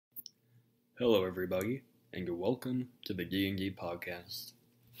Hello everybody, and welcome to the D&D podcast.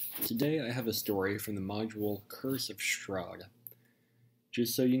 Today I have a story from the module Curse of Strahd.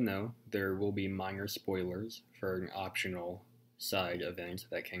 Just so you know, there will be minor spoilers for an optional side event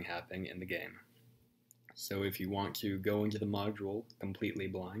that can happen in the game. So if you want to go into the module completely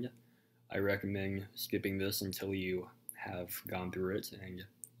blind, I recommend skipping this until you have gone through it, and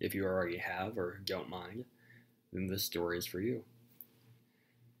if you already have or don't mind, then this story is for you.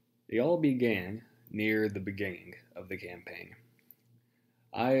 It all began near the beginning of the campaign.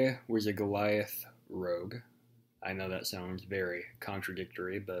 I was a Goliath rogue. I know that sounds very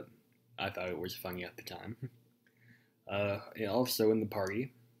contradictory, but I thought it was funny at the time. Also in the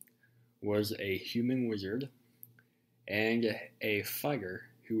party was a human wizard and a fighter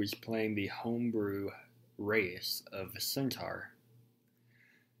who was playing the homebrew race of Centaur.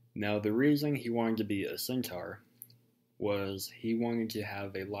 Now, the reason he wanted to be a Centaur was he wanted to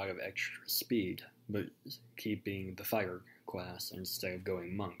have a lot of extra speed, but keeping the fighter class instead of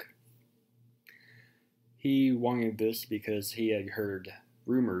going monk. He wanted this because he had heard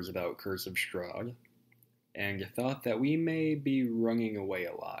rumors about Curse of Strahd, and thought that we may be running away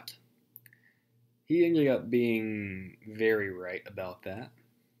a lot. He ended up being very right about that,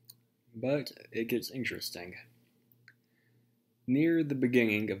 but it gets interesting. Near the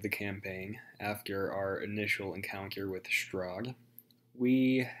beginning of the campaign, after our initial encounter with Strahd,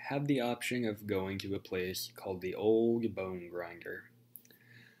 we had the option of going to a place called the Old Bone Grinder.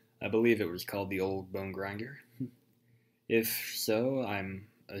 I believe it was called the Old Bone Grinder. If so, I'm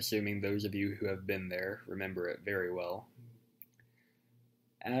assuming those of you who have been there remember it very well.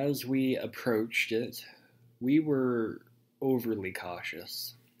 As we approached it, we were overly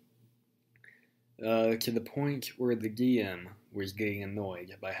cautious. To the point where the DM was getting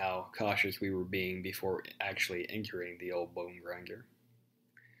annoyed by how cautious we were being before actually entering the Old Bone Grinder.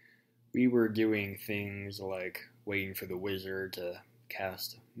 We were doing things like waiting for the wizard to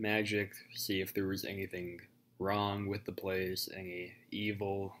cast magic, see if there was anything wrong with the place, any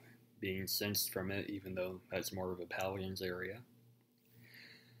evil being sensed from it, even though that's more of a paladin's area.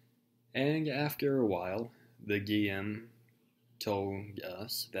 And after a while, the DM told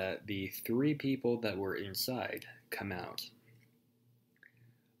us that the 3 people that were inside come out.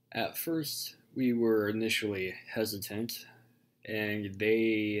 At first, we were initially hesitant, and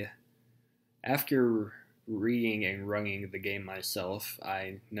after reading and running the game myself,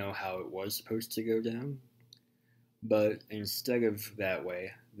 I know how it was supposed to go down. But instead of that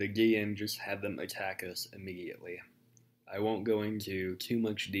way, the DM just had them attack us immediately. I won't go into too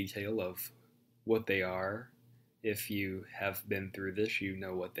much detail of what they are. If you have been through this, you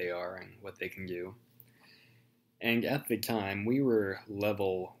know what they are and what they can do. And at the time, we were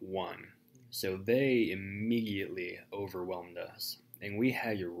level 1, so they immediately overwhelmed us, and we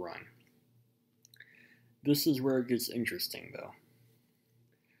had to run. This is where it gets interesting,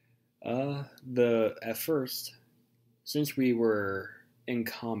 though. At first, since we were in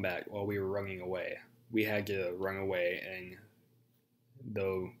combat while we were running away, we had to run away in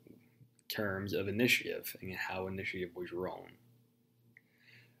the terms of initiative and how initiative was rolling.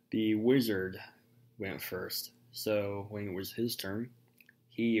 The wizard went first, so when it was his turn,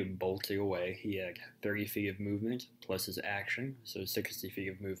 he bolted away. He had 30 feet of movement plus his action, so 60 feet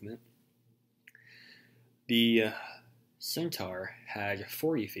of movement. The centaur had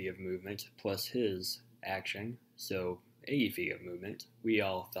 40 feet of movement plus his action, so 80 feet of movement. We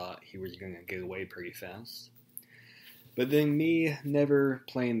all thought he was going to get away pretty fast. But then, me never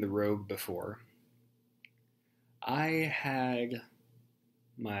playing the rogue before, I had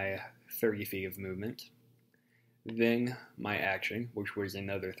my 30 feet of movement, then my action, which was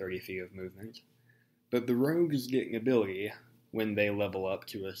another 30 feet of movement. But the rogues get an ability when they level up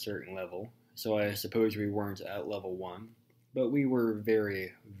to a certain level, so I suppose we weren't at level 1, but we were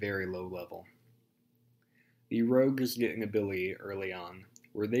very, very low level. The rogues get an ability early on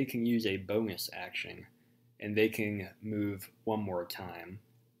where they can use a bonus action, and they can move one more time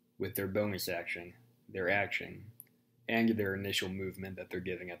with their bonus action, their action, and their initial movement that they're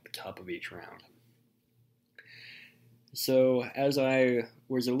giving at the top of each round. So, as I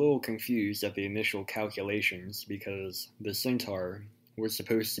was a little confused at the initial calculations because the centaur was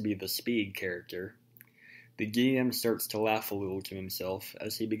supposed to be the speed character, the DM starts to laugh a little to himself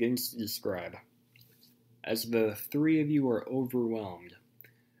as he begins to describe. As the 3 of you are overwhelmed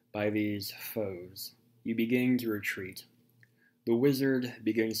by these foes, you begin to retreat. The wizard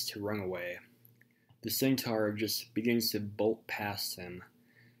begins to run away. The centaur just begins to bolt past him.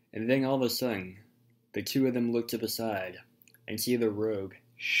 And then all of a sudden, the 2 of them look to the side and see the rogue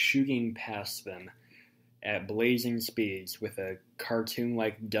shooting past them, at blazing speeds with a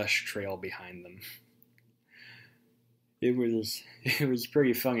cartoon-like dust trail behind them. It was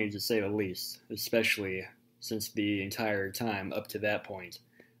pretty funny to say the least, especially since the entire time up to that point,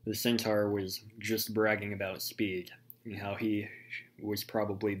 the centaur was just bragging about speed and how he was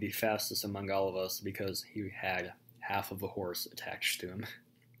probably the fastest among all of us because he had half of a horse attached to him.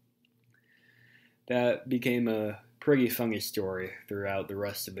 That became a pretty funny story throughout the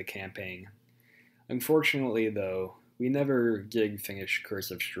rest of the campaign. Unfortunately, though, we never did finish Curse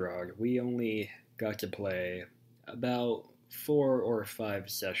of Strahd. We only got to play about 4 or 5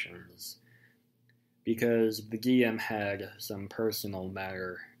 sessions because the DM had some personal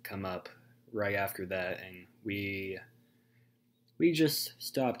matter come up right after that, and we just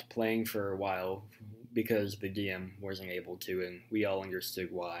stopped playing for a while because the DM wasn't able to, and we all understood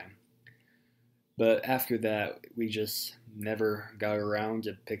why. But after that, we just never got around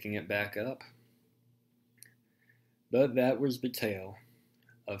to picking it back up. But that was the tale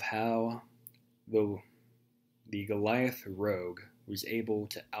of how the Goliath rogue was able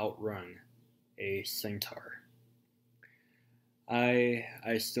to outrun a centaur. I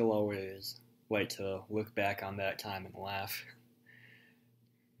still always like to look back on that time and laugh.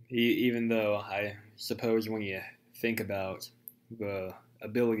 Even though I suppose when you think about the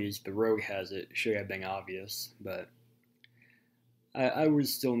abilities the rogue has, it should have been obvious, but I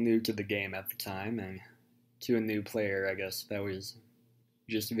was still new to the game at the time, and to a new player, I guess that was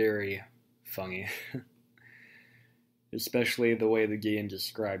just very funny. Especially the way the DM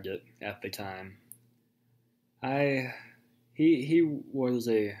described it at the time. He was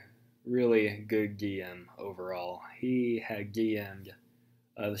a really good DM overall. He had DM'd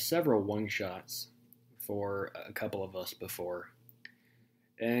several one-shots for a couple of us before.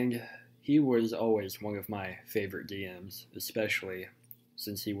 And he was always one of my favorite DMs, especially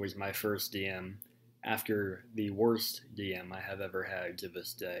since he was my first DM after the worst DM I have ever had to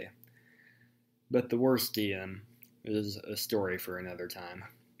this day. But the worst DM is a story for another time.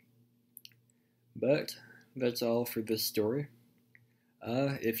 But that's all for this story.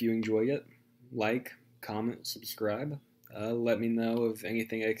 If you enjoyed it, like, comment, subscribe. Let me know of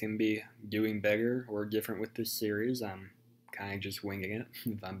anything I can be doing better or different with this series. I'm kind of just winging it,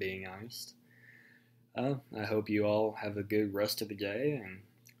 if I'm being honest. I hope you all have a good rest of the day, and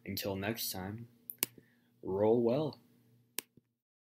until next time, roll well.